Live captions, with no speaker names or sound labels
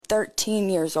13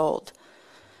 years old.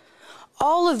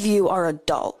 All of you are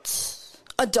adults.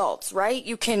 Adults, right?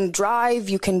 You can drive,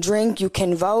 you can drink, you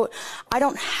can vote. I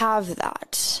don't have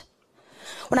that.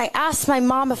 When I asked my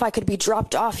mom if I could be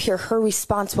dropped off here, her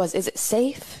response was, is it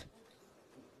safe?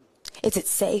 Is it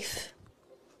safe?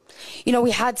 You know,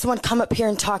 we had someone come up here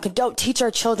and talk, don't teach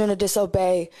our children to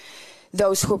disobey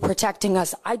those who are protecting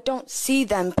us. I don't see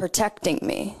them protecting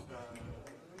me.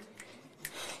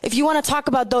 If you want to talk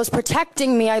about those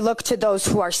protecting me, I look to those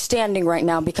who are standing right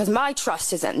now because my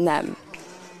trust isn't in them.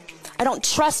 I don't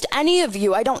trust any of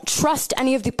you. I don't trust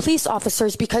any of the police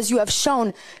officers because you have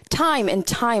shown time and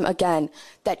time again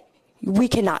that we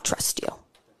cannot trust you.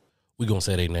 We're going to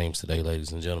say their names today,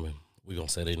 ladies and gentlemen. We're going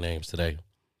to say their names today.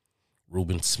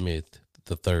 Reuben Smith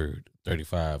III,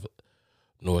 35,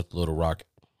 North Little Rock,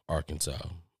 Arkansas.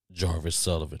 Jarvis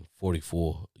Sullivan,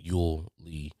 44, Ewell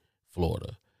Lee,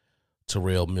 Florida.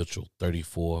 Terrell Mitchell,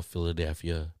 34,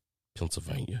 Philadelphia,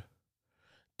 Pennsylvania.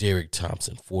 Derek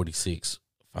Thompson, 46,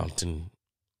 Fountain,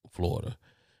 Florida.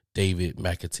 David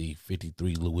McAtee,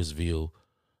 53, Louisville,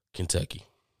 Kentucky.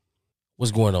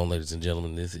 What's going on, ladies and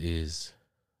gentlemen? This is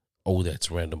Oh That's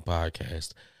Random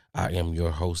Podcast. I am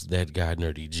your host, That Guy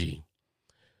Nerdy G.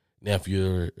 Now, if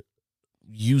you're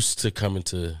used to coming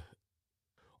to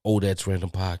Oh That's Random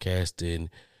Podcast and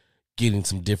getting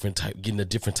a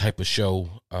different type of show,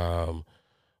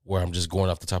 where I'm just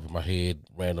going off the top of my head,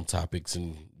 random topics,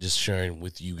 and just sharing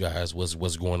with you guys what's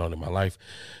going on in my life,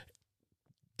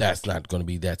 that's not going to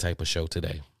be that type of show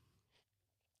today.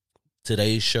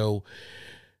 Today's show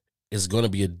is going to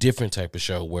be a different type of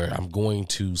show where I'm going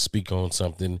to speak on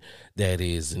something that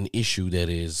is an issue that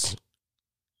is,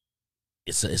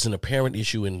 it's an apparent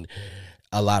issue, and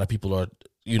a lot of people are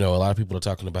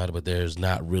talking about it, but there's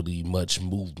not really much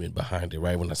movement behind it,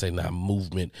 right? When I say not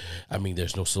movement, I mean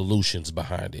there's no solutions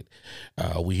behind it.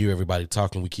 We hear everybody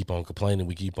talking, we keep on complaining,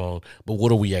 but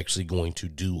what are we actually going to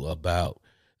do about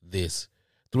this?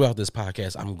 Throughout this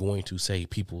podcast, I'm going to say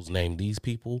people's name. These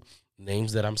people,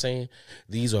 names that I'm saying,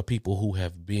 these are people who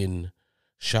have been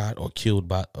shot or killed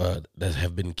that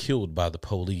have been killed by the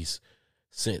police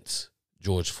since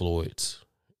George Floyd's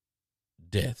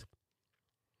death.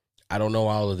 I don't know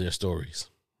all of their stories.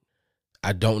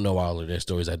 I don't know all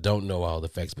the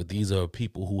facts, but these are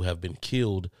people who have been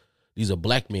killed. These are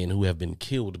black men who have been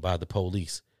killed by the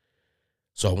police.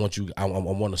 So I want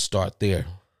to start there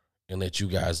and let you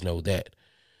guys know that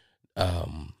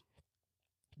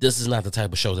this is not the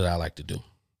type of show that I like to do.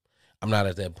 I'm not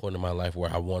at that point in my life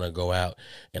where I want to go out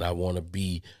and I want to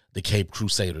be the Cape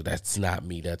Crusader. That's not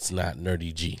me. That's not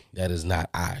Nerdy G. That is not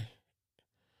I.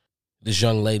 This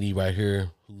young lady right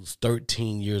here who's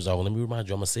 13 years old. Let me remind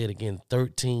you, I'm going to say it again,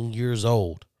 13 years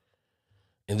old.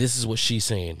 And this is what she's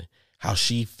saying, how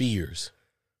she fears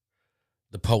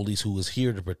the police who is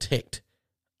here to protect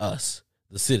us,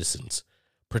 the citizens.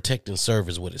 Protect and serve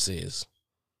is what it says.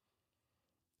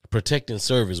 Protect and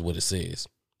serve is what it says.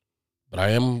 But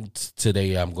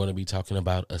today I'm going to be talking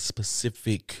about a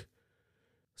specific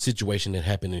situation that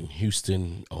happened in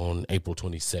Houston on April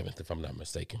 27th, if I'm not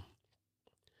mistaken.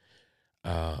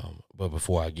 But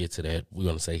before I get to that, we're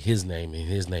going to say his name, and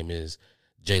his name is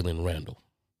Jalen Randall.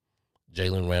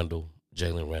 Jalen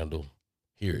Randall,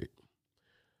 hear it.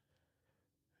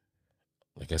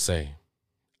 Like I say,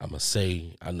 I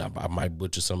might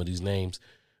butcher some of these names,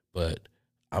 but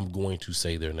I'm going to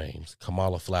say their names.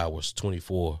 Kamala Flowers,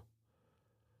 24,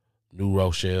 New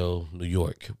Rochelle, New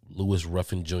York. Lewis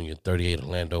Ruffin Jr., 38,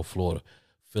 Orlando, Florida.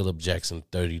 Philip Jackson,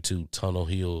 32, Tunnel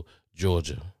Hill,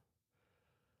 Georgia.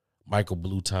 Michael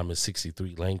Blue Thomas,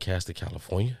 63, Lancaster,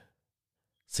 California.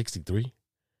 63?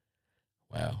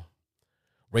 Wow.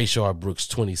 Rayshard Brooks,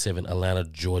 27, Atlanta,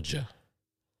 Georgia.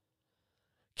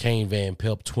 Kane Van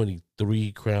Pelt,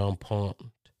 23, Crown Point,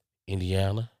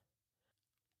 Indiana.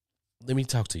 Let me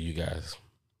talk to you guys.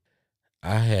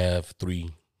 I have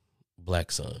 3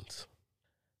 black sons,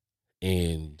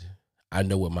 and I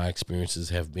know what my experiences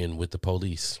have been with the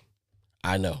police.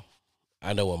 I know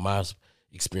what my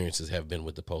experiences have been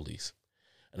with the police,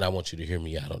 and I want you to hear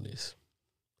me out on this.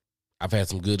 I've had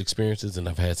some good experiences, and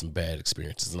I've had some bad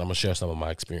experiences, and I'm going to share some of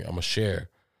my experience. I'm going to share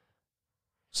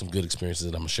some good experiences,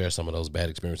 and I'm going to share some of those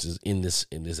bad experiences in this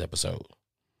episode.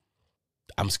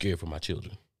 I'm scared for my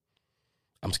children.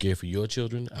 I'm scared for your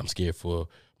children. I'm scared for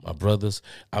my brothers.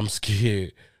 I'm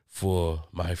scared for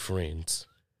my friends.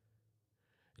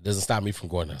 It doesn't stop me from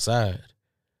going outside,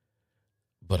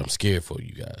 but I'm scared for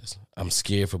you guys. I'm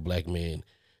scared for black men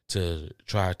to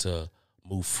try to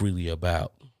move freely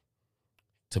about,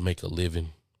 to make a living,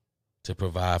 to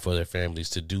provide for their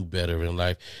families, to do better in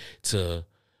life, to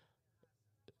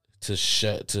to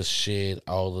shed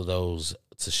all of those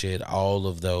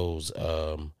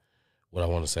what I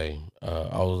want to say,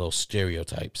 all of those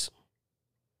stereotypes.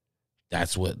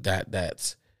 That's where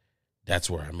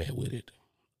I'm at with it.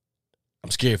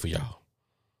 I'm scared for y'all.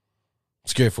 I'm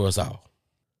scared for us all.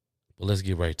 But let's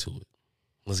get right to it.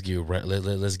 Let's get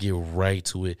right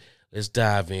to it. Let's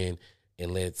dive in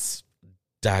and let's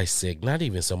dissect, not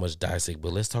even so much dissect,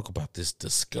 but let's talk about this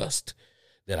disgust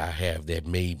that I have that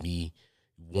made me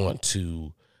want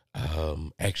to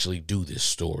actually do this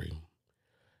story.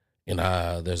 And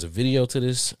there's a video to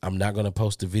this. I'm not going to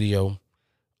post the video.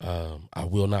 I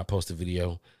will not post the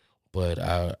video, but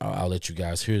I'll let you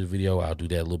guys hear the video. I'll do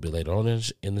that a little bit later on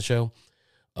in the show.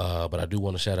 But I do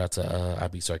want to shout out to I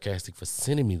Be Sarcastic for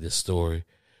sending me this story.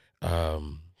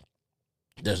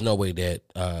 There's no way that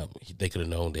they could have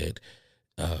known that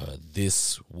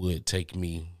this would take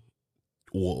me,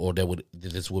 or that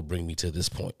this would bring me to this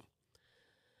point.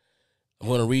 I'm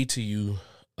going to read to you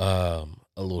a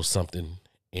little something,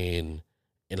 and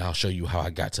I'll show you how I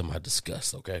got to my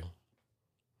disgust. Okay.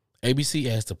 ABC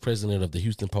asked the president of the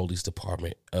Houston Police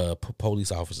Department,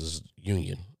 Police Officers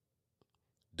Union,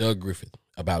 Doug Griffith,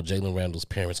 about Jaylen Randall's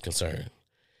parents' concern.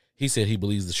 He said he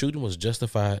believes the shooting was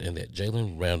justified and that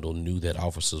Jaylen Randall knew that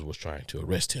officers were trying to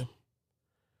arrest him.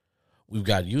 We've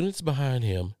got units behind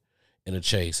him in a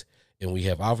chase, and we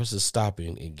have officers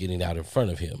stopping and getting out in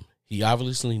front of him. He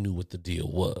obviously knew what the deal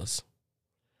was.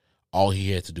 All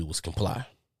he had to do was comply.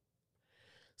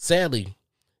 Sadly,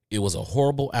 it was a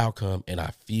horrible outcome, and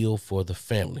I feel for the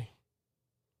family.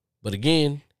 But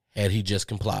again, had he just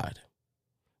complied,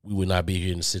 we would not be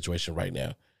here in the situation right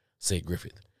now, said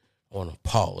Griffith. I want to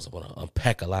pause. I want to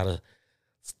unpack a lot of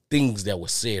things that were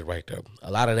said right there.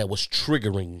 A lot of that was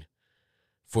triggering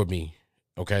for me,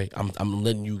 okay? I'm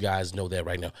letting you guys know that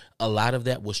right now. A lot of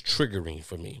that was triggering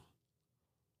for me.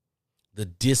 The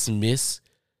dismiss,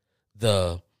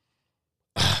 he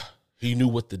knew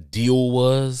what the deal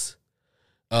was.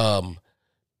 But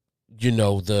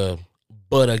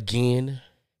again,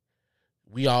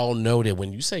 we all know that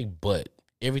when you say but,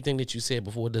 everything that you said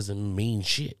before doesn't mean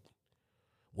shit.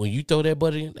 When you throw that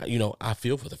but in, I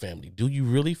feel for the family. Do you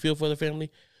really feel for the family?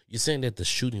 You're saying that the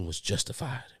shooting was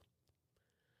justified.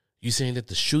 You're saying that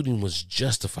the shooting was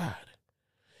justified.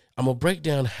 I'm going to break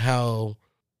down how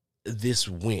this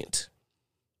went.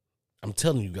 I'm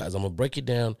telling you guys, I'm going to break it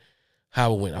down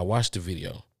how it went. I watched the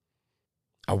video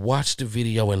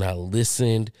and I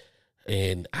listened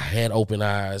and I had open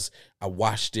eyes. I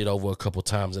watched it over a couple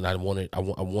times and I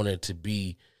wanted to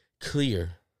be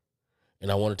clear,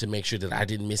 and I wanted to make sure that I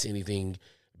didn't miss anything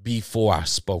before I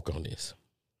spoke on this.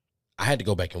 I had to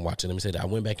go back and watch it. Let me say that I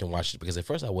went back and watched it because at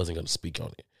first I wasn't going to speak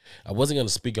on it. I wasn't going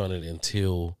to speak on it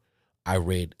until I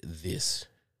read this.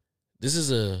 This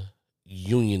is a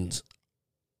union's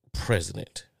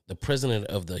president, the president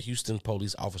of the Houston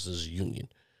Police Officers Union,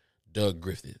 Doug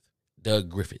Griffith.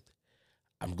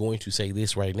 I'm going to say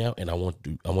this right now, and I want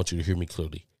you to hear me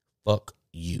clearly. Fuck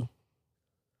you.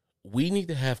 We need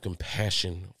to have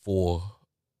compassion for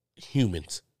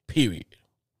humans, period.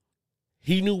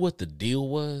 He knew what the deal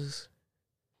was.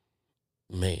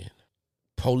 Man,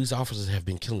 police officers have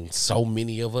been killing so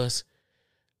many of us.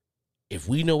 If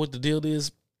we know what the deal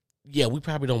is, yeah, we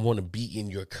probably don't want to be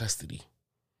in your custody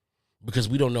because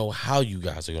we don't know how you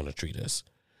guys are going to treat us.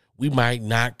 We might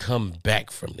not come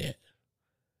back from that.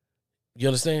 You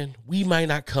understand? We might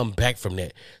not come back from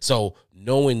that. So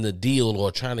knowing the deal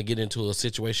or trying to get into a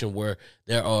situation where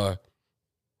there are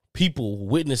people,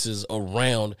 witnesses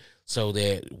around so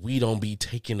that we don't be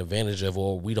taken advantage of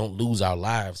or we don't lose our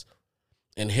lives.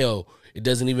 And hell, it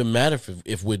doesn't even matter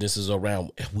if witnesses are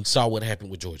around. We saw what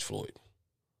happened with George Floyd.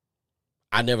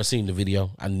 I never seen the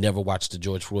video. I never watched the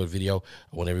George Floyd video.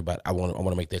 I want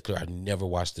to make that clear. I never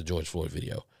watched the George Floyd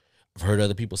video. I've heard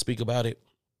other people speak about it.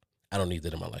 I don't need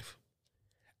that in my life.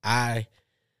 I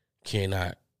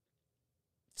cannot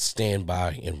stand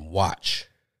by and watch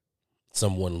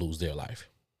someone lose their life.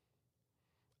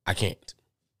 I can't.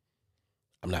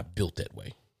 I'm not built that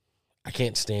way. I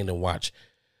can't stand and watch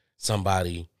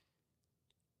somebody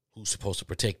who's supposed to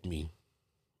protect me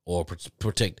or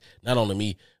protect not only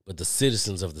me, but the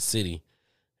citizens of the city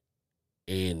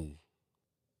and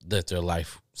let their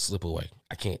life slip away.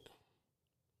 I can't.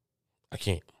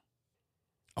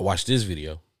 I watched this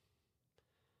video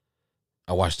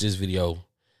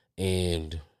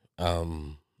and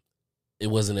it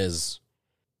wasn't, I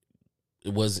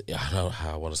don't know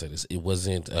how I want to say this. It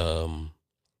wasn't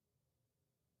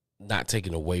not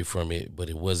taken away from it, but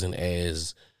it wasn't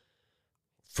as,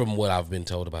 from what I've been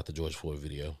told about the George Floyd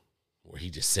video, where he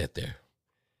just sat there.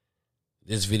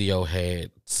 This video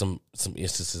had some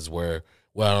instances where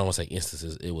Well, I don't want to say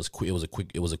instances. It was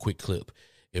a quick clip,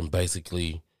 and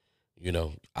basically,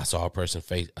 I saw a person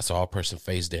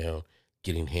face down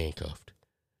getting handcuffed.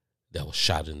 That was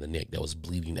shot in the neck. That was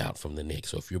bleeding out from the neck.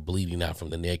 So if you're bleeding out from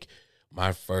the neck,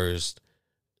 my first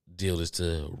deal is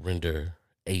to render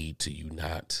aid to you,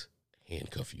 not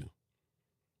handcuff you.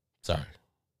 Sorry.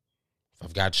 If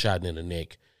I've got shot in the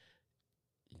neck,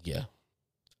 yeah.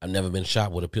 I've never been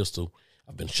shot with a pistol.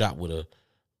 I've been shot with a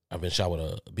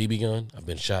BB gun. I've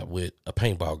been shot with a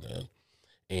paintball gun.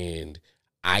 And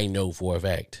I know for a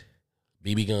fact,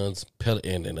 BB guns, pellet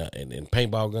and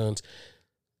paintball guns,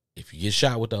 if you get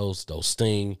shot with those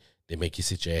sting, they make you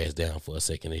sit your ass down for a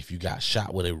second. If you got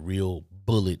shot with a real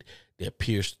bullet that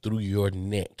pierced through your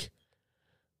neck,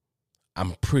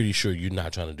 I'm pretty sure you're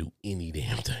not trying to do any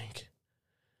damn thing.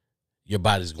 Your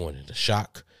body's going into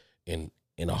shock and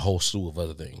a whole slew of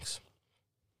other things.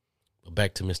 But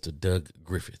back to Mr. Doug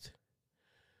Griffith.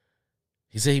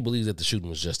 He said he believes that the shooting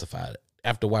was justified.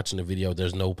 After watching the video,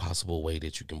 there's no possible way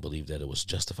that you can believe that it was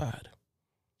justified.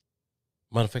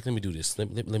 Matter of fact, let me do this. Let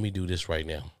me do this right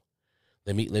now.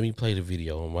 Let me play the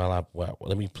video, and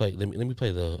let me play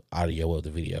the audio of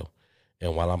the video.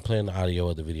 And while I'm playing the audio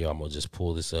of the video, I'm gonna just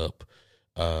pull this up,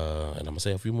 and I'm gonna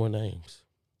say a few more names.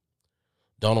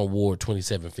 Donald Ward,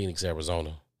 27, Phoenix,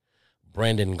 Arizona.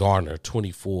 Brandon Garner,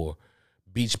 24,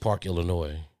 Beach Park,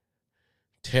 Illinois.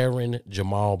 Taryn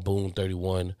Jamal Boone,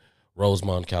 31,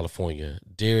 Rosemont, California.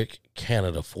 Derek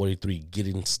Canada, 43,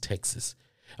 Giddings, Texas.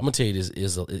 I'm gonna tell you, this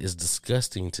is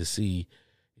disgusting to see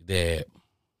that.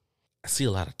 I see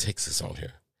a lot of Texas on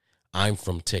here. I'm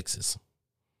from Texas,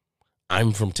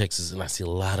 and I see a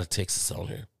lot of Texas on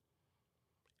here,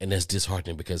 and that's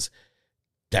disheartening because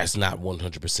that's not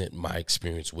 100% my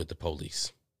experience with the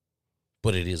police,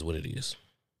 but it is what it is.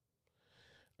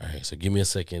 All right, so give me a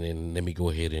second and let me go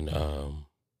ahead and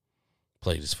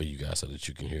play this for you guys so that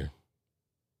you can hear.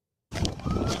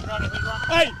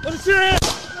 Hey, let me see your hand.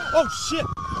 Oh, shit.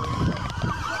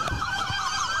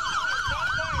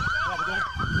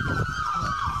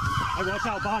 Hey, watch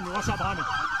out behind me.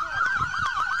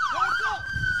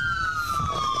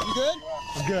 You good?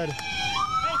 I'm good.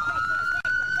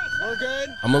 We're good.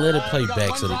 I'm going to let it play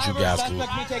back so that you guys can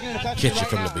catch it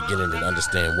from the beginning and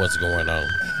understand what's going on.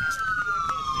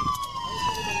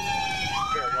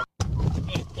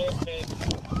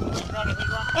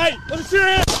 Hey, let me see your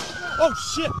hand. Oh,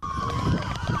 shit.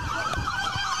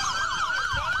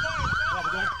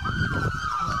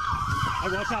 Hey,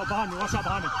 watch out behind me.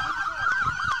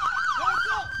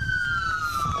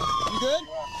 You good?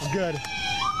 I'm good.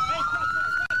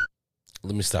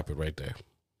 Let me stop it right there.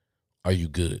 Are you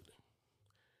good?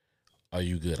 Are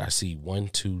you good? I see 1,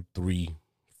 2, 3,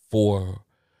 4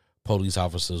 police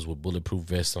officers with bulletproof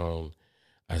vests on.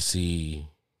 I see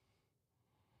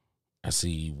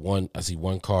one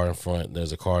car in front.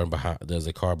 There's a car behind.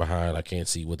 I can't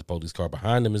see what the police car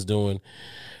behind them is doing.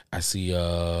 I see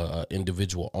an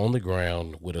individual on the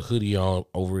ground with a hoodie on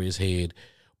over his head,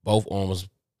 both arms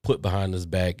put behind his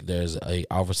back. There's a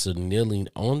officer kneeling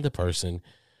on the person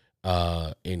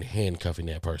and handcuffing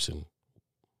that person.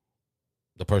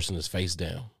 The person is face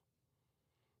down.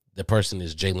 The person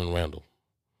is Jalen Randall.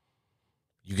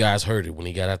 You guys heard it when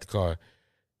he got out the car.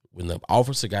 When the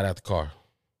officer got out the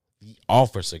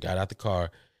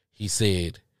car, he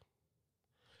said,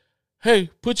 "Hey,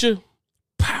 put your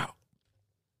pow."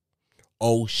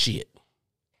 Oh shit.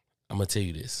 I'm gonna tell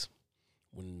you this.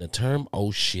 When the term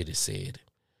 "oh shit" is said,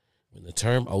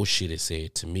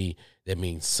 to me, that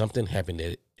means something happened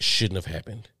that shouldn't have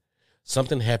happened.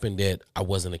 Something happened that I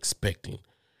wasn't expecting.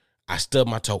 I stubbed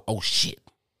my toe. Oh shit.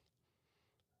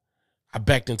 I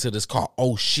backed into this car.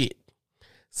 Oh shit.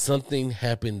 Something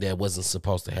happened that wasn't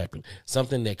supposed to happen.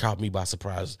 Something that caught me by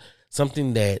surprise.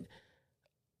 Something that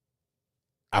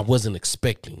I wasn't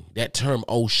expecting. That term,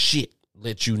 "oh shit,"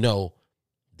 let you know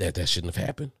that shouldn't have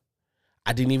happened.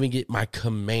 I didn't even get my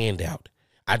command out.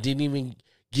 I didn't even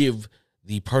give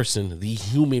the person, the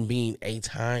human being, a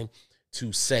time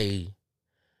to say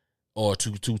or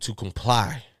to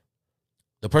comply.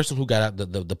 The person who got out,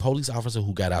 the police officer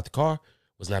who got out the car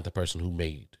was not the person who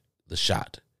made the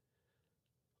shot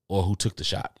or who took the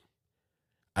shot.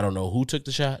 I don't know who took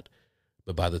the shot,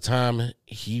 but by the time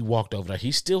he walked over there,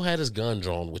 he still had his gun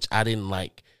drawn, which I didn't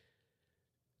like.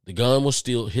 His gun was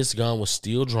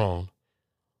still drawn.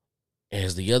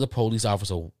 As the other police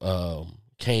officer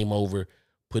came over,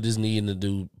 put his knee in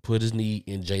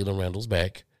Jalen Randall's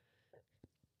back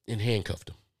and handcuffed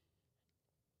him.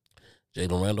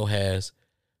 Jalen Randall has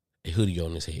a hoodie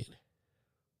on his head.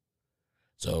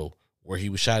 So where he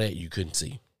was shot at, you couldn't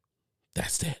see.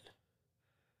 That's that.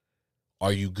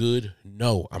 Are you good?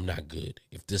 No, I'm not good.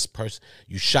 If this person,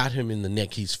 you shot him in the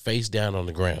neck, he's face down on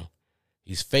the ground.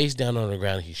 He's face down on the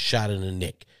ground. He's shot in the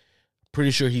neck.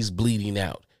 Pretty sure he's bleeding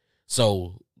out.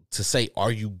 So to say,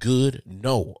 are you good?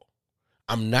 No,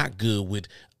 I'm not good with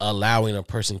allowing a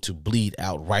person to bleed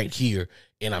out right here,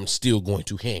 and I'm still going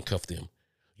to handcuff them.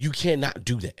 You cannot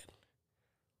do that.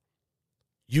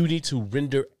 You need to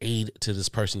render aid to this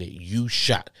person that you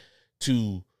shot,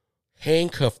 to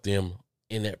handcuff them,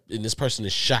 and this person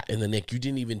is shot in the neck. You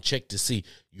didn't even check to see.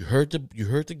 You heard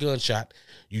the gunshot.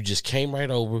 You just came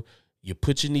right over. You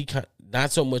put your knee,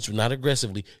 not so much, not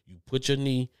aggressively. You put your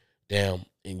knee down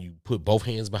and you put both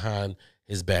hands behind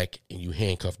his back and you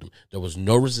handcuffed him. There was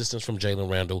no resistance from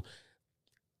Jalen Randall.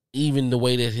 Even the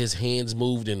way that his hands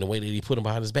moved and the way that he put him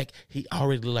behind his back, he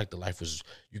already looked like the life was,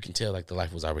 you can tell like the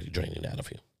life was already draining out of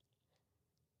him.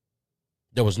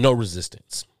 There was no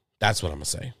resistance. That's what I'm going to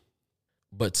say.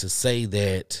 But to say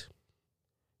that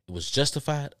it was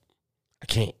justified, I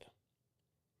can't.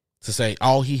 To say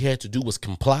all he had to do was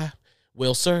comply,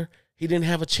 well, sir, he didn't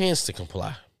have a chance to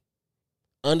comply.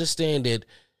 Understand that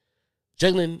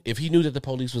Jalen, if he knew that the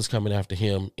police was coming after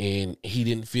him and he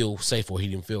didn't feel safe or he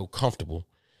didn't feel comfortable,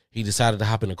 he decided to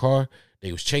hop in the car.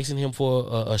 They was chasing him for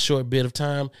a short bit of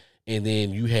time, and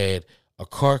then you had a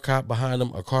car cop behind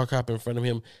him, a car cop in front of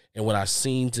him, and what I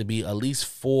seen to be at least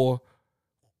four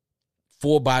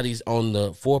bodies on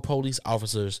the four police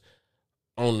officers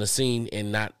on the scene,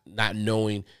 and not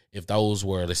knowing if those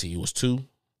were, let's see, it was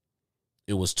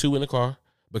two in the car,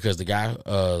 because the guy,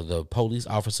 the police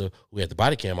officer who had the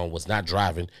body cam on was not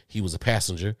driving. He was a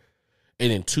passenger. And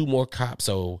then two more cops.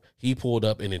 So he pulled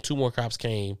up and then two more cops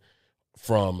came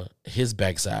from his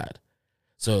backside.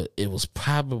 So it was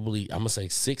probably, I'm going to say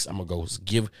 6. I'm going to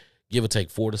go give or take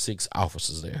 4 to 6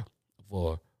 officers there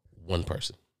for one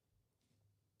person.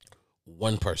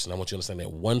 One person. I want you to understand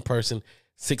that. One person,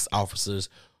 6 officers.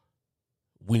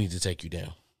 We need to take you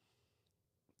down.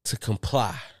 To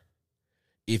comply.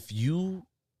 If you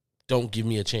don't give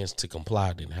me a chance to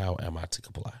comply, then how am I to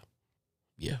comply?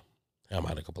 Yeah, how am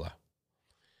I to comply?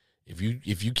 If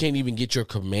you can't even get your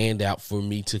command out for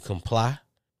me to comply,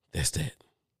 that's that.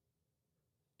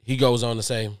 He goes on to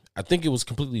say, I think it was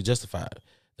completely justified.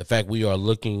 The fact we are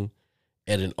looking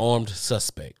at an armed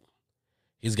suspect.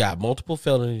 He's got multiple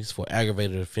felonies for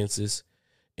aggravated offenses.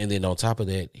 And then on top of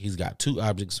that, he's got 2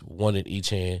 objects, one in each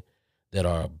hand, that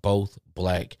are both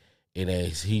black. And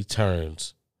as he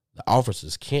turns, the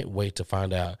officers can't wait to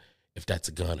find out if that's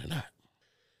a gun or not.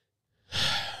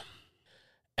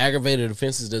 Aggravated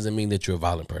offenses doesn't mean that you're a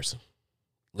violent person.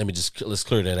 Let's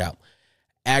clear that out.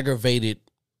 Aggravated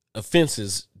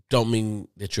offenses don't mean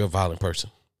that you're a violent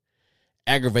person.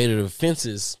 Aggravated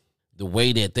offenses, the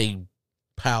way that they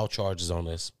pile charges on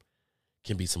us,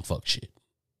 can be some fuck shit.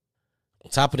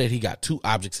 On top of that, he got 2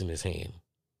 objects in his hand,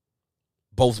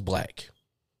 both black.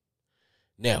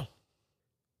 Now,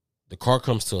 the car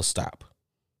comes to a stop.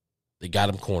 They got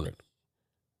him cornered.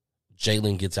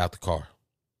 Jalen gets out the car.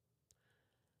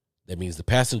 That means the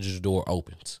passenger door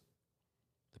opens.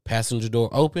 The passenger door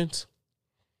opens.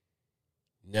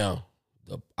 Now,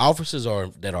 the officers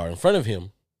that are in front of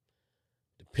him,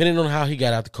 depending on how he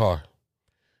got out the car,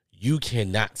 you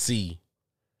cannot see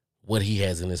what he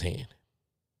has in his hand.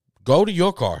 Go to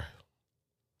your car,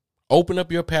 open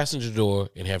up your passenger door,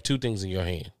 and have 2 things in your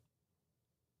hand.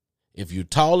 If you're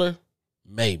taller,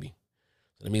 maybe.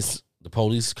 That means the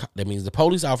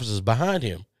police officers behind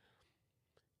him.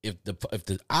 If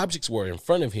the objects were in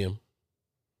front of him,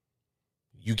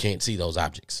 you can't see those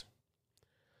objects.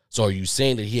 So are you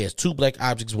saying that he has 2 black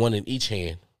objects, one in each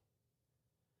hand?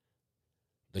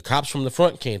 The cops from the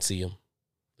front can't see him.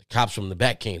 The cops from the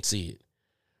back can't see it.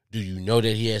 Do you know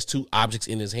that he has 2 objects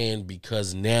in his hand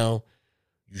because now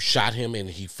you shot him and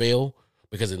he fell?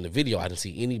 Because in the video, I didn't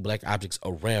see any black objects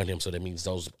around him. So that means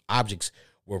those objects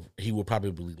he would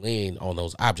probably laying on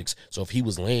those objects. So if he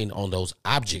was laying on those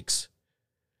objects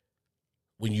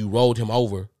when you rolled him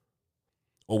over,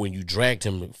 or when you dragged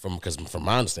him because from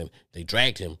my understanding, they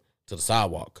dragged him to the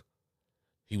sidewalk.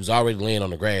 He was already laying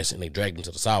on the grass and they dragged him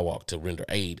to the sidewalk to render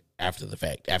aid after the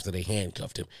fact, after they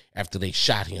handcuffed him, after they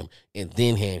shot him and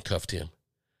then handcuffed him.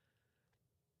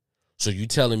 So you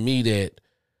telling me that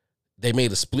they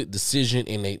made a split decision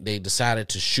and they decided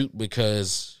to shoot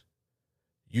because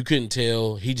you couldn't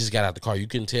tell, he just got out the car, you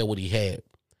couldn't tell what he had.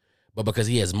 But because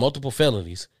he has multiple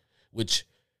felonies, which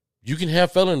you can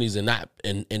have felonies and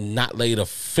not lay a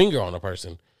finger on a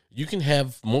person. You can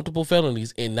have multiple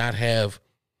felonies and not have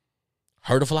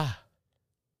hurt a fly.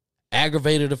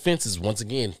 Aggravated offenses, once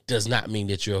again, does not mean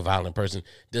that you're a violent person.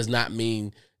 Does not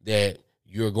mean that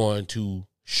you're going to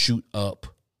shoot up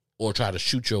or try to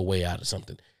shoot your way out of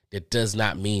something. That does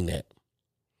not mean that.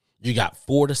 You got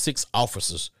 4 to 6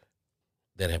 officers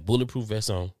that have bulletproof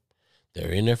vests on. They're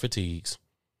in their fatigues.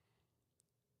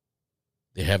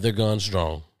 They have their guns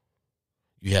drawn.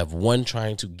 You have one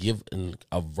trying to give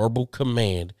a verbal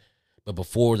command, but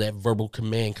before that verbal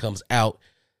command comes out,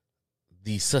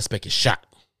 the suspect is shot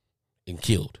and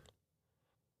killed.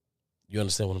 You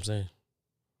understand what I'm saying?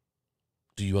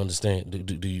 Do you understand?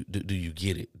 Do you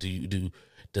get it?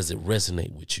 Does it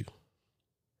resonate with you?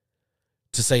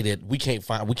 To say that we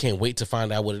can't wait to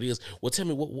find out what it is. Well, tell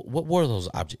me what were those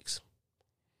objects?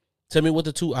 Tell me what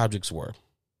the 2 objects were.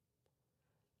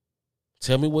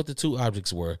 Tell me what the 2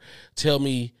 objects were. Tell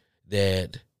me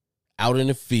that out in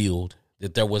the field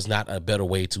that there was not a better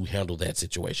way to handle that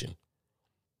situation.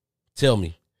 Tell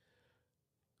me.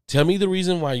 Tell me the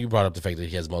reason why you brought up the fact that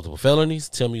he has multiple felonies.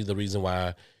 Tell me the reason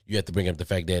why you have to bring up the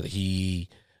fact that he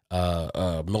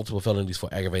multiple felonies for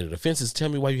aggravated offenses. Tell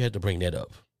me why you had to bring that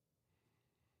up.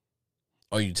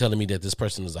 Are you telling me that this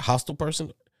person is a hostile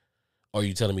person? Are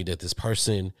you telling me that this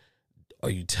person, are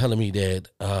you telling me that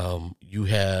you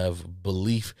have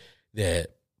belief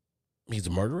that he's a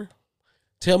murderer?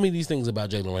 Tell me these things about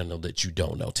Jalen Randall that you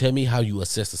don't know. Tell me how you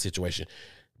assess the situation.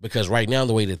 Because right now,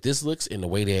 the way that this looks and the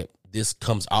way that this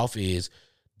comes off is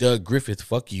Doug Griffith,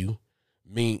 fuck you,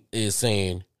 is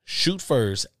saying shoot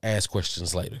first, ask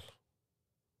questions later.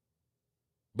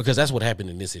 Because that's what happened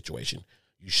in this situation.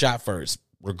 You shot first,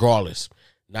 regardless.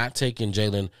 Not taking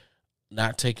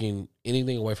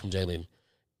anything away from Jalen.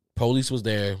 Police was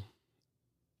there.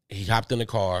 He hopped in the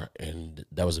car, and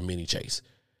that was a mini chase.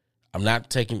 I'm not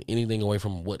taking anything away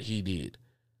from what he did.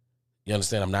 You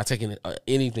understand? I'm not taking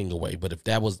anything away. But if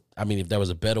there was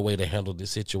a better way to handle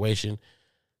this situation,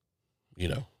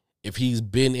 if he's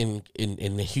been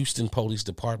in the Houston Police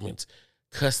Department's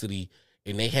custody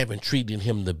and they haven't treated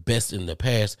him the best in the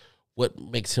past, what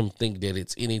makes him think that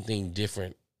it's anything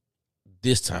different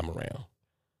this time around?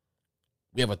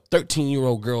 We have a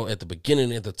 13-year-old girl at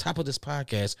the top of this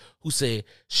podcast who said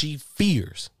she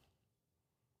fears.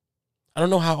 I don't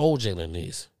know how old Jalen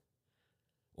is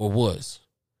or was,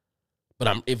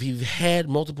 but if he had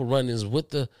multiple run-ins with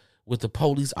the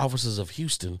police officers of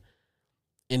Houston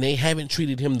and they haven't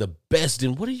treated him the best,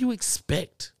 then what do you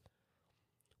expect?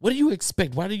 What do you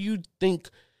expect? Why do you think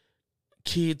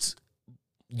kids,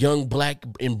 young black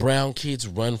and brown kids,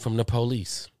 run from the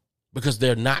police? Because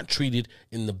they're not treated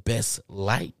in the best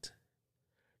light.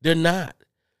 They're not.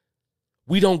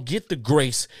 We don't get the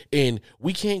grace, and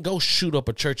we can't go shoot up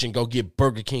a church and go get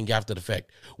Burger King after the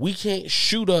fact. We can't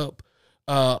shoot up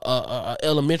a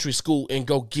elementary school and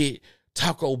go get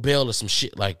Taco Bell or some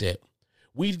shit like that.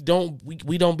 We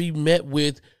don't be met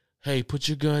with, hey, put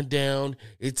your gun down.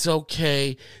 It's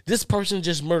okay. This person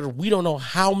just murdered. We don't know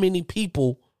how many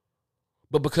people,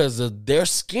 but because of their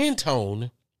skin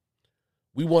tone,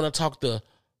 we want to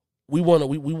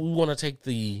take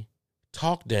the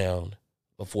talk down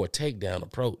before takedown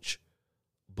approach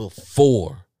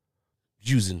before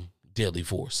using deadly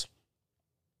force.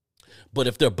 But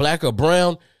if they're black or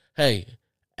brown, hey,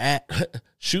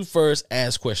 shoot first,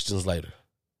 ask questions later.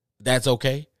 That's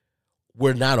okay.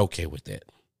 We're not okay with that.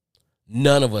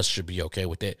 None of us should be okay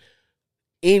with that.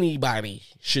 Anybody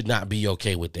should not be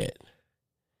okay with that.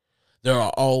 There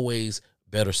are always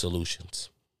better solutions.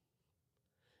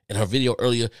 In her video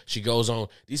earlier, she goes on,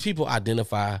 these people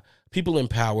identify, people in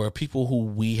power, people who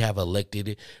we have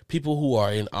elected, people who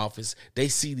are in office, they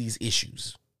see these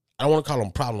issues. I don't want to call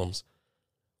them problems.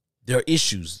 They're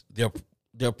issues.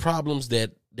 They're problems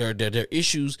that they're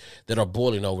issues that are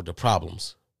boiling over to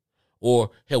problems.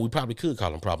 Or, hell, we probably could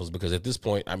call them problems because at this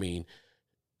point,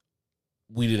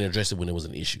 we didn't address it when it was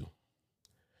an issue.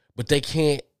 But they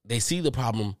see the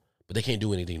problem, but they can't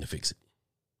do anything to fix it.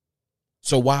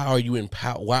 So why are you in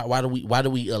power? Why do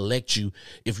we elect you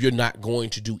if you're not going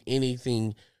to do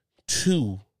anything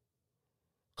to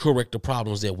correct the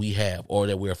problems that we have or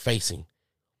that we're facing?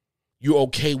 You're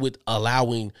okay with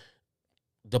allowing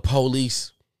the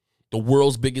police, the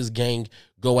world's biggest gang,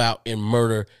 go out and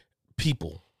murder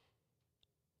people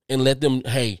and let them,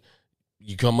 hey,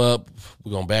 you come up,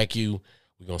 we're going to back you,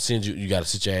 we're going to send you, you got to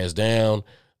sit your ass down.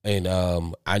 And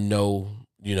I know,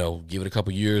 give it a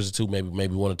couple years or two,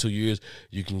 maybe 1 or 2 years,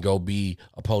 you can go be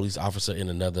a police officer in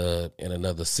another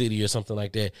city or something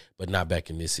like that, but not back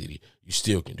in this city. You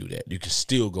still can do that. You can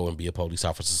still go and be a police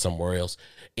officer somewhere else.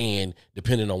 And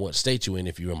depending on what state you're in,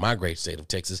 if you're in my great state of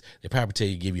Texas, they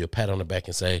probably give you a pat on the back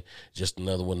and say, just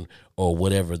another one or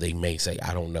whatever they may say.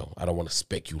 I don't know. I don't want to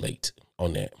speculate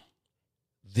on that.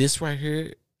 This right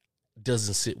here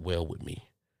doesn't sit well with me.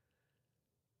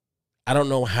 I don't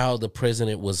know how the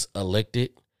president was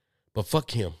elected, but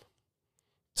fuck him.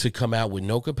 to come out with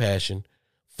no compassion,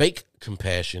 fake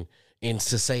compassion, and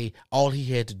to say all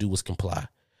he had to do was comply.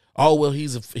 Oh, well,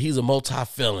 he's a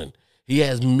multi-felon. He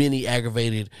has many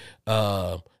aggravated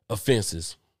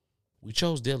offenses. We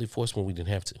chose deadly force when we didn't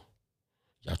have to.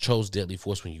 Y'all chose deadly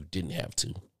force when you didn't have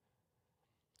to.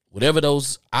 Whatever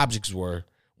those objects were,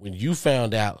 when you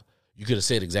found out, you could have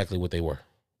said exactly what they were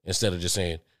instead of just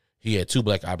saying he had 2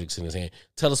 black objects in his hand.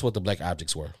 Tell us what the black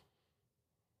objects were.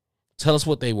 Tell us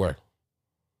what they were.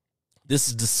 This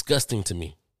is disgusting to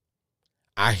me.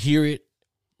 I hear it.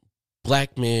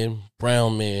 Black men,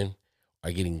 brown men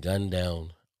are getting gunned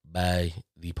down by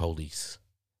the police.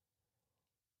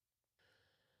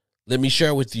 Let me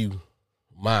share with you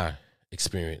my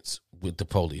experience with the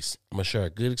police. I'm going to share a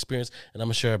good experience and I'm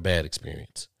going to share a bad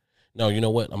experience. No, you know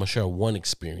what? I'm going to share one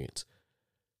experience.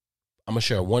 I'm going to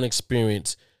share one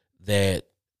experience that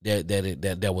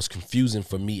was confusing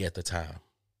for me at the time,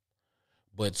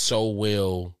 but so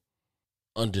well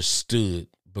understood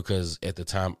because at the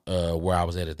time where I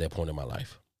was at that point in my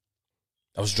life.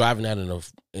 I was driving out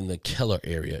in the Keller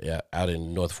area out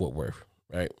in North Fort Worth,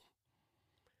 right?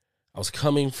 I was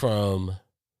coming from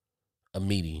a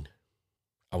meeting.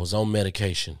 I was on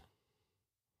medication.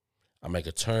 I make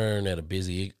a turn at a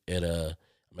busy intersection.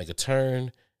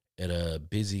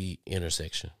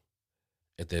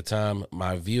 At that time,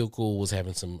 my vehicle was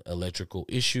having some electrical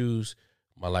issues.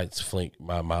 My headlights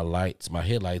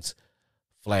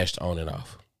flashed on and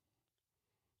off.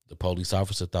 The police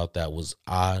officer thought that was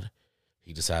odd.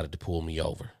 He decided to pull me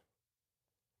over.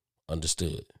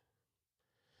 Understood.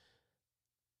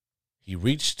 He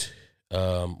reached,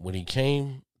 when he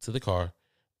came to the car,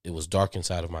 it was dark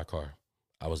inside of my car.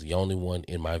 I was the only one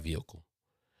in my vehicle.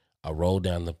 I rolled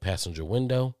down the passenger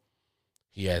window.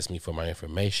 He asked me for my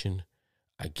information.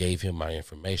 I gave him my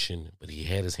information, but he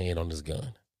had his hand on his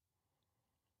gun.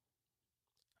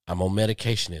 I'm on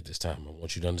medication at this time. I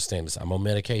want you to understand this. I'm on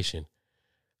medication,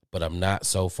 but I'm not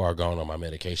so far gone on my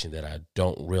medication that I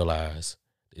don't realize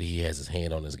that he has his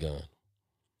hand on his gun.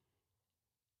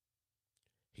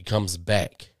 He comes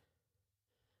back.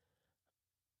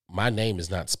 My name is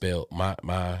not spelled,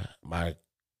 my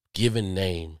given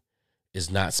name is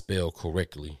not spelled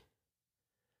correctly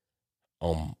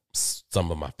on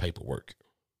some of my paperwork.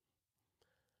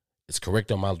 It's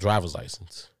correct on my driver's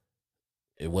license.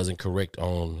 It wasn't correct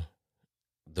on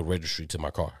the registry to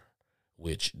my car,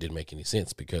 which didn't make any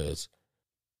sense because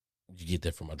you get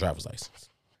that from my driver's license.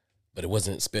 But it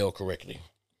wasn't spelled correctly.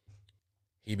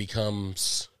 He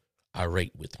becomes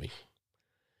irate with me.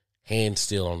 Hand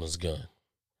still on his gun.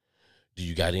 Do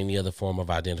you got any other form of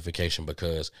identification?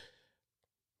 Because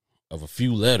of a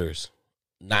few letters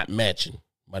not matching.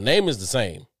 My name is the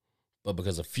same, but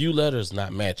because a few letters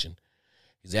not matching,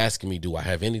 he's asking me, do I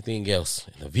have anything else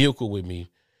in the vehicle with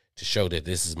me to show that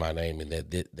this is my name and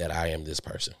that I am this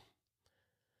person?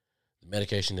 The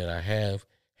medication that I have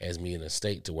has me in a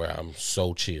state to where I'm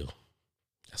so chill.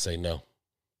 I say no.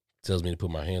 Tells me to put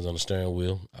my hands on the steering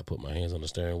wheel. I put my hands on the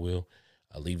steering wheel.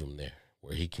 I leave him there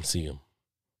where he can see him.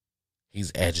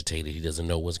 He's agitated. He doesn't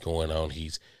know what's going on.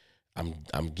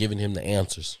 I'm giving him the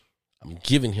answers. I'm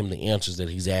giving him the answers that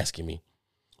he's asking me,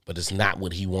 but it's not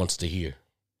what he wants to hear.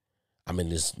 I'm in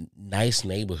this nice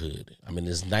neighborhood. I'm in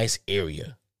this nice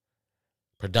area,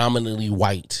 predominantly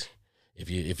white.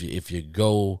 If you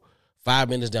go 5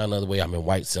 minutes down the other way, I'm in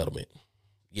White Settlement.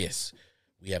 Yes,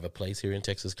 we have a place here in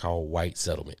Texas called White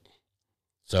Settlement.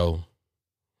 So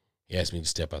he asked me to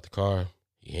step out the car.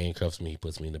 He handcuffs me. He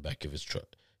puts me in the back of his truck.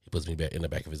 He puts me back in the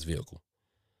back of his vehicle.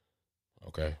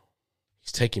 Okay.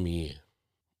 He's taking me in.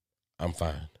 I'm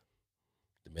fine.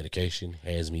 The medication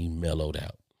has me mellowed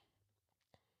out.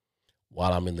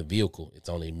 While I'm in the vehicle, it's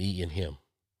only me and him.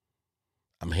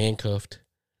 I'm handcuffed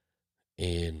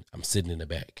and I'm sitting in the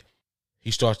back.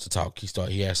 He starts to talk.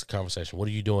 He asks the conversation. What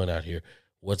are you doing out here?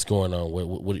 What's going on?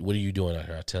 What are you doing out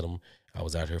here? I tell him I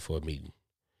was out here for a meeting.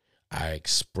 I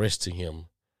expressed to him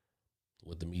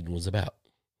what the meeting was about,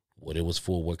 what it was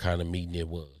for, what kind of meeting it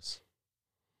was.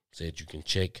 Said you can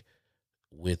check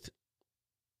with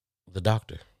the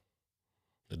doctor.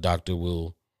 The doctor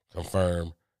will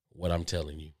confirm what I'm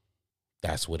telling you.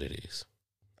 That's what it is.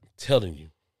 I'm telling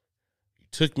you. You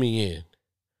took me in.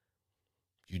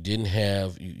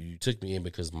 You took me in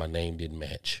because my name didn't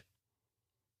match.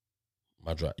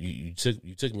 You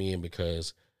took me in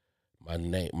because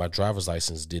my driver's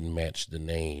license didn't match the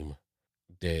name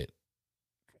that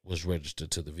was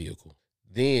registered to the vehicle.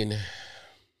 Then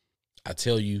I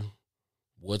tell you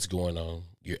what's going on.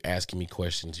 You're asking me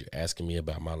questions. You're asking me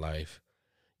about my life.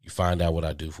 You find out what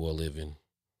I do for a living.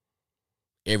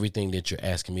 Everything that you're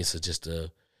asking me is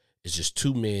just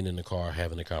two men in the car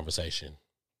having a conversation.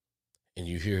 and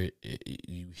you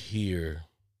hear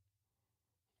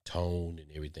tone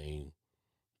and everything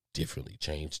differently,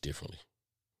 change differently,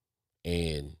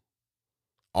 and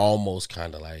almost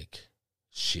kind of like,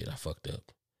 shit, I fucked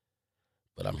up,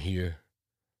 but I'm here,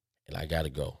 and I gotta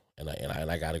go, and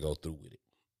I gotta go through with it,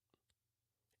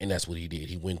 and that's what he did.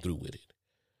 He went through with it.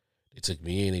 They took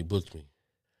me in, they booked me.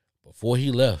 Before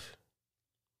he left,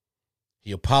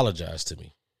 he apologized to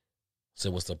me.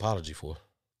 Said, "What's the apology for?"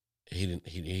 He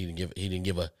didn't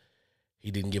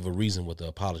give a reason what the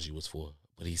apology was for,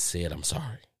 but he said, "I'm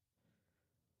sorry."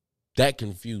 That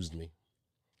confused me.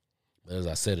 But as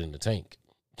I said in the tank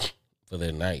for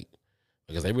that night,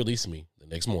 because they released me the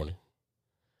next morning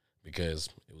because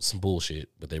it was some bullshit,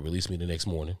 but they released me the next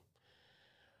morning.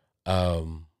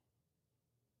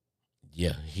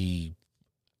 Yeah,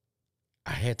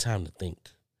 I had time to think.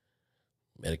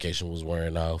 Medication was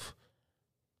wearing off.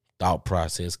 Thought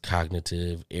process,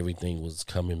 cognitive, everything was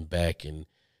coming back, and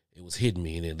it was hitting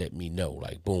me, and it let me know,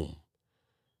 like, boom,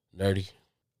 Nerdy,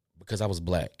 because I was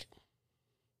black,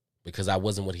 because I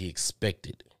wasn't what he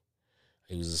expected.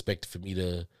 He was expecting for me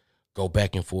to go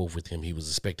back and forth with him. He was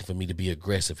expecting for me to be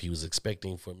aggressive. He was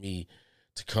expecting for me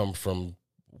to come from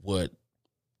what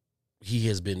he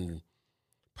has been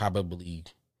probably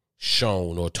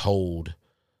shown or told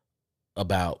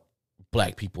about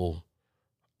black people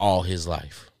all his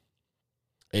life.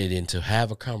 And then to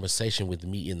have a conversation with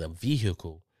me in the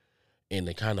vehicle and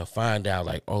to kind of find out,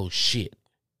 like, oh, shit,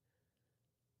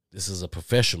 this is a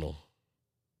professional.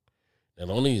 Not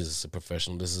only is this a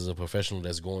professional, this is a professional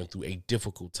that's going through a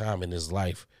difficult time in his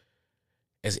life.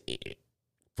 As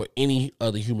for any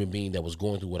other human being that was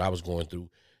going through what I was going through,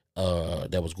 at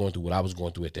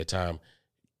that time,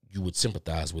 you would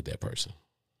sympathize with that person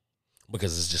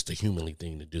because it's just a humanly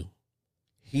thing to do.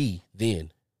 He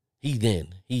then,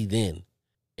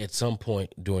 at some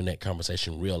point during that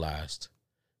conversation realized,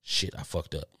 shit, I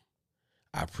fucked up.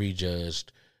 I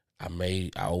prejudged. I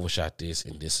overshot this,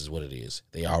 and this is what it is.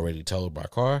 They already towed my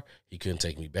car. He couldn't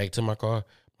take me back to my car.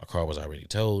 My car was already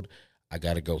towed. I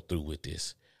got to go through with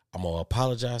this. I'm going to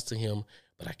apologize to him,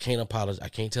 but I can't apologize. I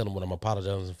can't tell him what I'm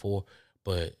apologizing for,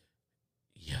 but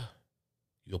yeah,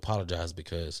 you apologize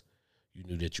because you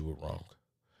knew that you were wrong.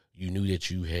 You knew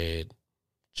that you had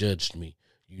judged me.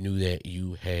 You knew that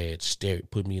you had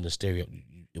put me in a stereo.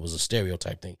 It was a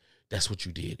stereotype thing. That's what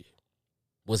you did.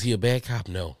 Was he a bad cop?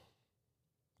 No.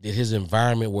 Did his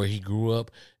environment where he grew up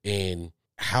and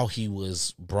how he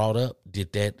was brought up,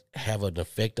 did that have an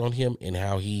effect on him and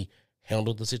how he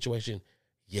handled the situation?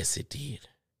 Yes, it did.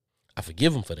 I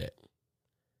forgive him for that.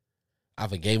 I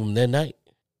forgave him that night,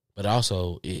 but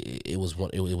also it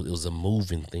was a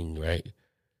moving thing, right?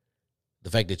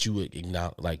 The fact that you would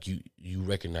acknowledge, like you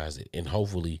recognize it, and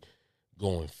hopefully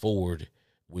going forward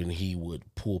when he would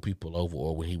pull people over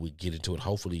or when he would get into it,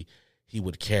 hopefully he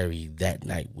would carry that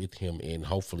night with him, and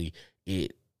hopefully he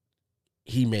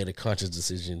made a conscious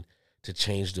decision to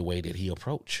change the way that he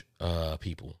approached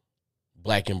people,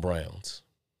 black and browns.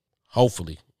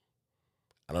 Hopefully,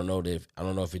 I don't know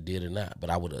if it did or not, but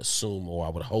I would assume or I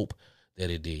would hope that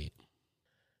it did.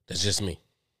 That's just me.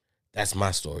 That's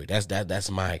my story. That's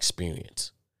my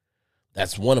experience.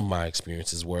 That's one of my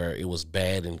experiences where it was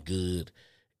bad and good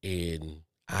and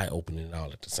eye-opening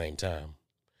all at the same time.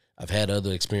 I've had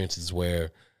other experiences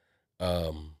where,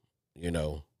 I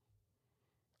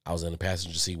was in the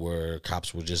passenger seat where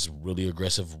cops were just really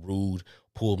aggressive, rude,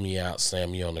 pulled me out,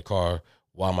 slammed me on the car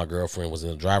while my girlfriend was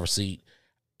in the driver's seat,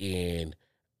 and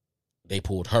they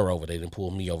pulled her over. They didn't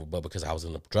pull me over, but because I was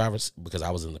in the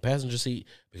passenger seat,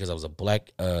 because I was a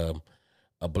black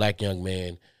young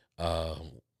man,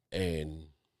 and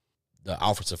the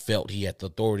officer felt he had the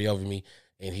authority over me,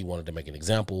 and he wanted to make an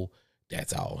example.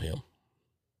 That's all him.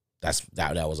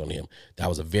 That was on him. That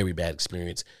was a very bad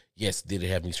experience. Yes, did it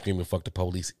have me screaming "fuck the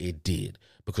police"? It did,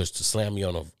 because to slam me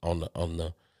on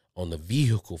the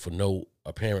vehicle for no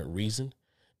apparent reason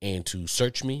and to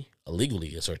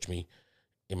illegally search me,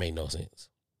 it made no sense.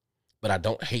 But I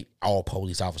don't hate all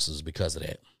police officers because of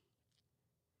that.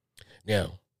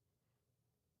 Now,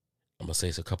 I'm gonna say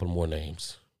a couple more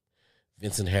names: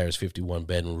 Vincent Harris, 51,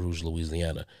 Baton Rouge,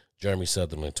 Louisiana; Jeremy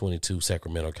Sutherland, 22,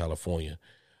 Sacramento, California;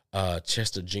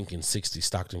 Chester Jenkins, 60,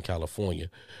 Stockton, California;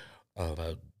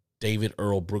 David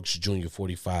Earl Brooks Jr.,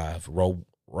 45,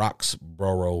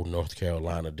 Roxborough, North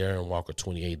Carolina; Darren Walker,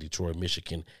 28, Detroit,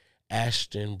 Michigan;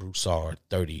 Ashton Broussard,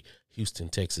 30, Houston,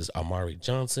 Texas; Amari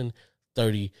Johnson,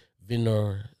 30,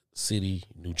 Vennore City,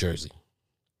 New Jersey.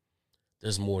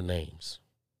 There's more names.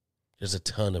 There's a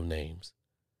ton of names.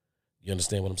 You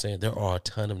understand what I'm saying? There are a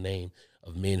ton of names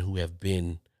of men who have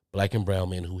been, black and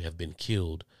brown men who have been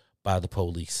killed by the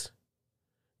police.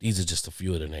 These are just a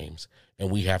few of the names.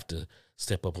 And we have to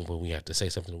step up, and when we have to say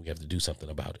something, we have to do something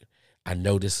about it. I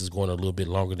know this is going a little bit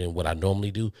longer than what I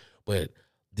normally do, but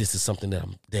this is something that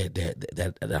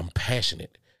I'm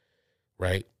passionate,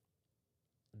 right?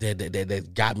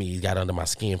 That got me, got under my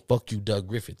skin. Fuck you, Doug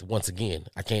Griffith. Once again,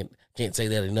 I can't say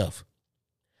that enough.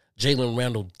 Jalen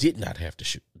Randall did not have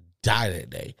to die that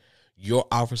day. Your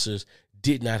officers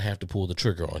did not have to pull the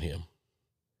trigger on him.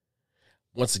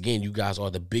 Once again, you guys are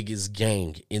the biggest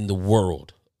gang in the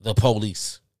world, the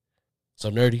police. So,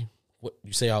 Nerdy, what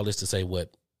you say all this to say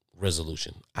what?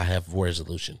 Resolution. I have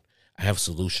resolution. I have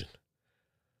solution.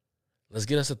 Let's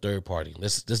get us a third party.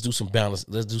 Let's do some balance.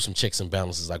 Let's do some checks and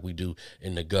balances like we do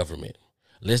in the government.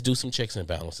 Let's do some checks and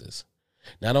balances.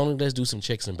 Not only let's do some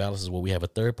checks and balances where we have a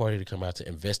third party to come out to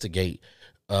investigate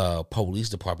police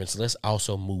departments. Let's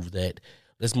also move that.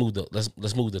 Let's move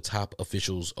the top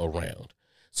officials around.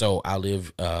 So I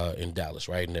live in Dallas,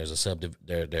 right? And there's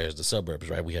there's the suburbs,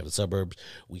 right? We have the suburbs.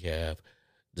 We have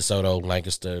DeSoto,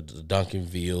 Lancaster,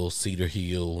 Duncanville, Cedar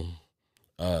Hill,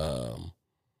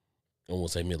 I won't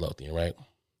say Midlothian, right?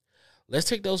 Let's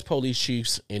take those police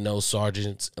chiefs and those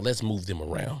sergeants and let's move them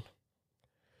around.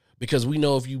 Because we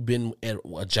know if you've been at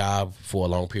a job for a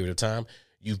long period of time,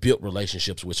 you've built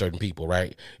relationships with certain people,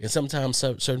 right? And sometimes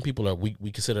certain people are we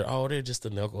consider, oh, they're just a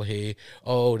knucklehead.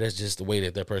 Oh, that's just the way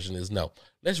that person is. No,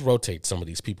 let's rotate some of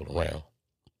these people around.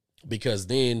 Because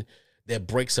then that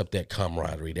breaks up that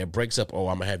camaraderie. That breaks up, oh,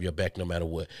 I'm going to have your back no matter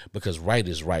what. Because right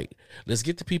is right. Let's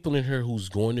get the people in here who's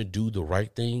going to do the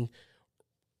right thing,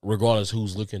 regardless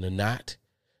who's looking or not.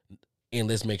 And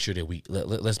let's make sure that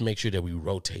let's make sure that we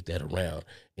rotate that around.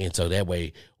 And so that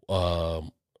way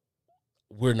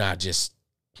we're not just,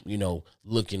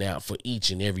 looking out for each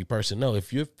and every person. No,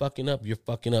 if you're fucking up, you're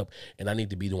fucking up. And I need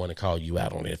to be the one to call you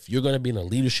out on it. If you're going to be in a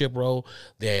leadership role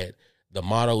that the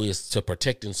motto is to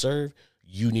protect and serve,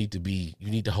 you need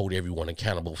to hold everyone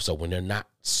accountable. So when they're not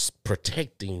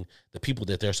protecting the people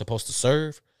that they're supposed to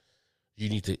serve, you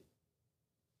need to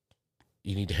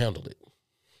handle it.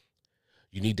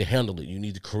 You need to handle it. You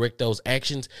need to correct those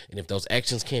actions. And if those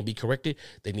actions can't be corrected,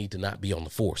 they need to not be on the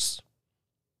force.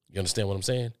 You understand what I'm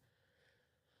saying?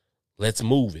 Let's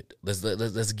move it.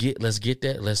 Let's get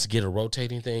that. Let's get a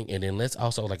rotating thing. And then let's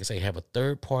also, like I say, have a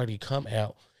third party come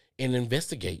out and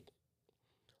investigate.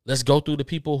 Let's go through the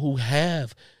people who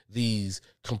have these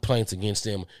complaints against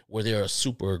them where they're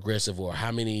super aggressive, or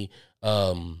how many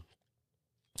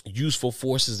useful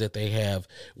forces that they have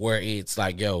where it's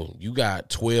like, yo, you got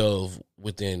 12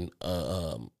 within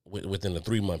within a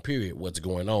 3-month period. What's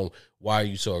going on? Why are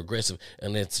you so aggressive?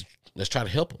 And let's try to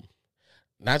help them.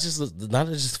 Not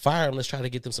just fire them. Let's try to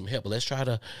get them some help. Let's try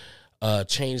to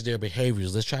change their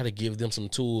behaviors. Let's try to give them some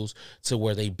tools to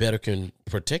where they better can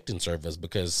protect and serve us.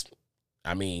 Because,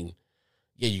 I mean,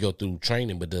 yeah, you go through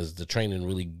training, but does the training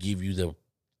really give you the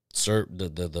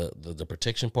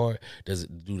protection part?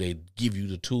 Do they give you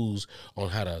the tools on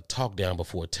how to talk down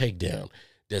before a takedown?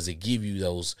 Does it give you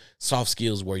those soft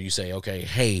skills where you say, okay,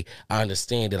 hey, I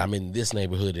understand that I'm in this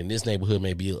neighborhood and this neighborhood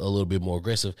may be a little bit more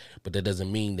aggressive, but that doesn't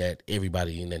mean that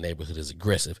everybody in that neighborhood is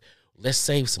aggressive. Let's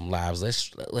save some lives.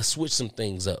 Let's switch some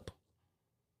things up.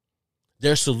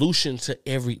 There's solution to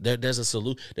there's a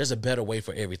solution. There's a better way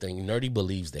for everything. Nerdy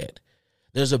believes that.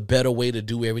 There's a better way to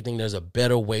do everything. There's a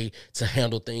better way to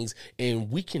handle things, and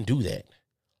we can do that.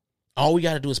 All we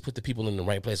got to do is put the people in the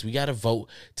right place. We got to vote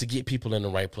to get people in the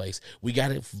right place. We got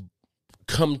to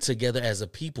come together as a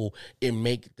people and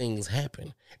make things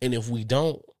happen. And if we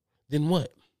don't, then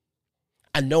what?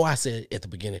 I know I said at the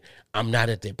beginning, I'm not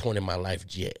at that point in my life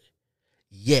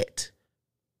yet.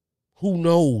 Who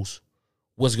knows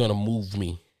what's going to move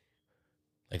me?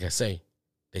 Like I say,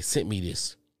 they sent me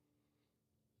this.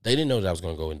 They didn't know that I was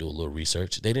going to go and do a little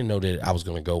research. They didn't know that I was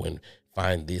going to go and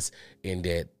find this, and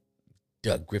that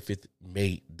Doug Griffith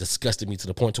disgusted me to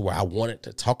the point to where I wanted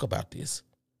to talk about this.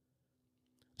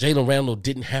 Jalen Randall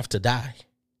didn't have to die.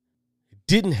 He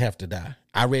didn't have to die.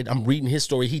 I'm reading his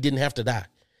story. He didn't have to die.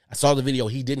 I saw the video.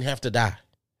 He didn't have to die.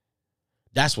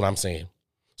 That's what I'm saying.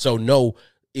 So no,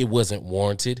 it wasn't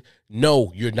warranted.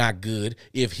 No, you're not good.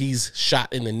 If he's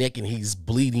shot in the neck and he's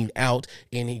bleeding out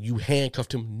and you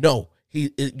handcuffed him, no,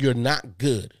 you're not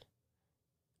good.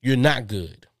 You're not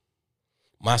good.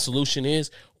 My solution is,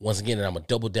 once again, and I'm going to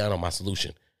double down on my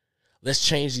solution. Let's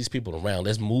change these people around.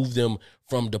 Let's move them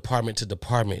from department to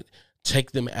department.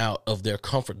 Take them out of their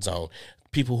comfort zone.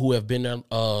 People who have been there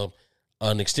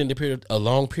an extended period, a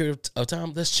long period of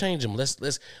time, let's change them. Let's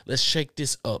shake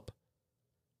this up.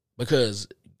 Because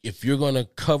if you're going to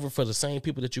cover for the same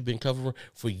people that you've been covering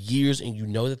for years and you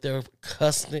know that they're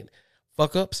cussing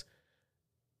fuck ups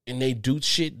and they do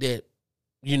shit that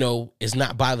it's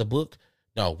not by the book.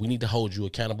 No, we need to hold you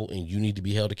accountable, and you need to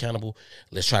be held accountable.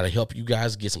 Let's try to help you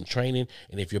guys get some training.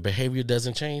 And if your behavior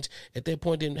doesn't change at that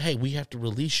point, then hey, we have to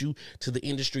release you to the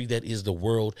industry that is the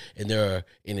world, and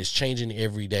it's changing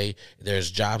every day. There's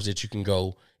jobs that you can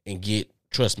go and get.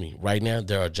 Trust me, right now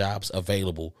there are jobs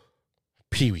available.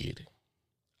 Period.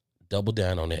 Double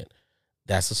down on that.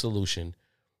 That's a solution.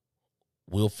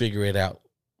 We'll figure it out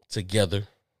together.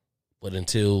 But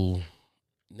until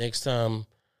next time,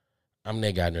 I'm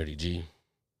that guy Nerdy G.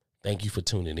 Thank you for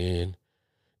tuning in.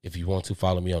 If you want to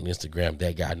follow me on Instagram,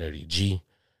 that guy Nerdy G.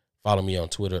 Follow me on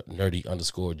Twitter,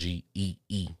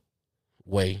 nerdy_GEE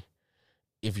way.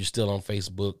 If you're still on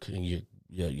Facebook and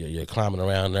you're climbing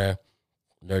around there,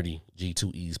 Nerdy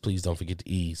G2Es. Please don't forget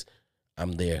the E's.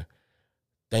 I'm there.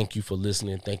 Thank you for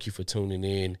listening. Thank you for tuning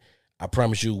in. I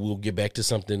promise you we'll get back to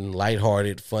something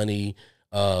lighthearted, funny,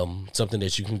 something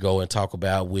that you can go and talk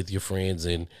about with your friends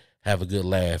and have a good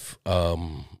laugh.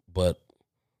 But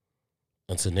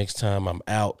until next time, I'm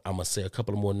out. I'm going to say a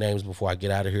couple of more names before I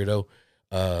get out of here, though.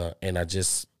 And I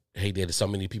just hate that there's so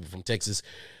many people from Texas.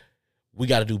 We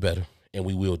got to do better, and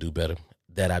we will do better.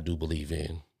 That I do believe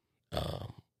in.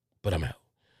 But I'm out.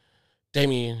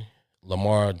 Damian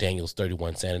Lamar Daniels,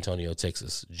 31, San Antonio,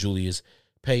 Texas. Julius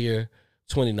Payer,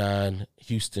 29,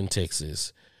 Houston,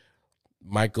 Texas.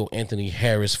 Michael Anthony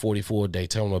Harris, 44,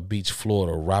 Daytona Beach,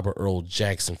 Florida. Robert Earl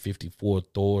Jackson, 54,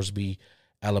 Thorsby,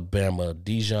 Alabama.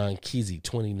 Dijon Kizzy,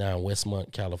 29,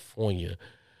 Westmont, California.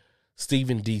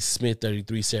 Stephen D. Smith,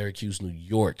 33, Syracuse, New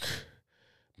York.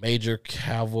 Major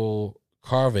Carvel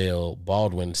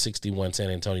Baldwin, 61, San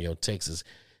Antonio, Texas.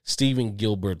 Stephen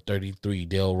Gilbert, 33,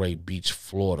 Delray Beach,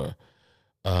 Florida.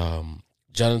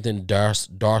 Jonathan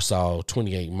Darsal,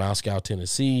 28, Moscow,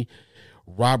 Tennessee.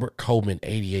 Robert Coleman,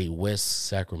 88, West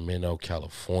Sacramento,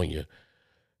 California.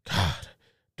 God.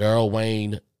 Darrell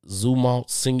Wayne Zumalt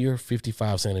Sr.,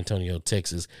 55, San Antonio,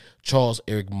 Texas. Charles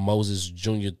Eric Moses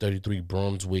Jr., 33,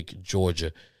 Brunswick,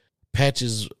 Georgia.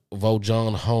 Patches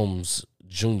Vojon Holmes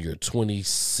Jr.,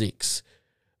 26,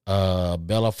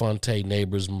 Belafonte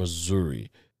Neighbors, Missouri.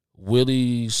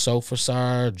 Willie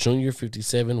Sofasar Jr.,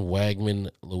 57,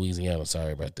 Wagman, Louisiana.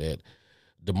 Sorry about that.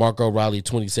 DeMarco Riley,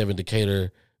 27,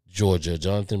 Decatur, Georgia.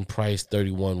 Jonathan Price,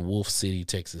 31, Wolf City,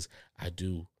 Texas. I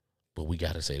do, but we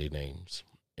got to say their names,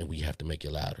 and we have to make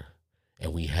it louder,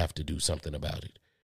 and we have to do something about it.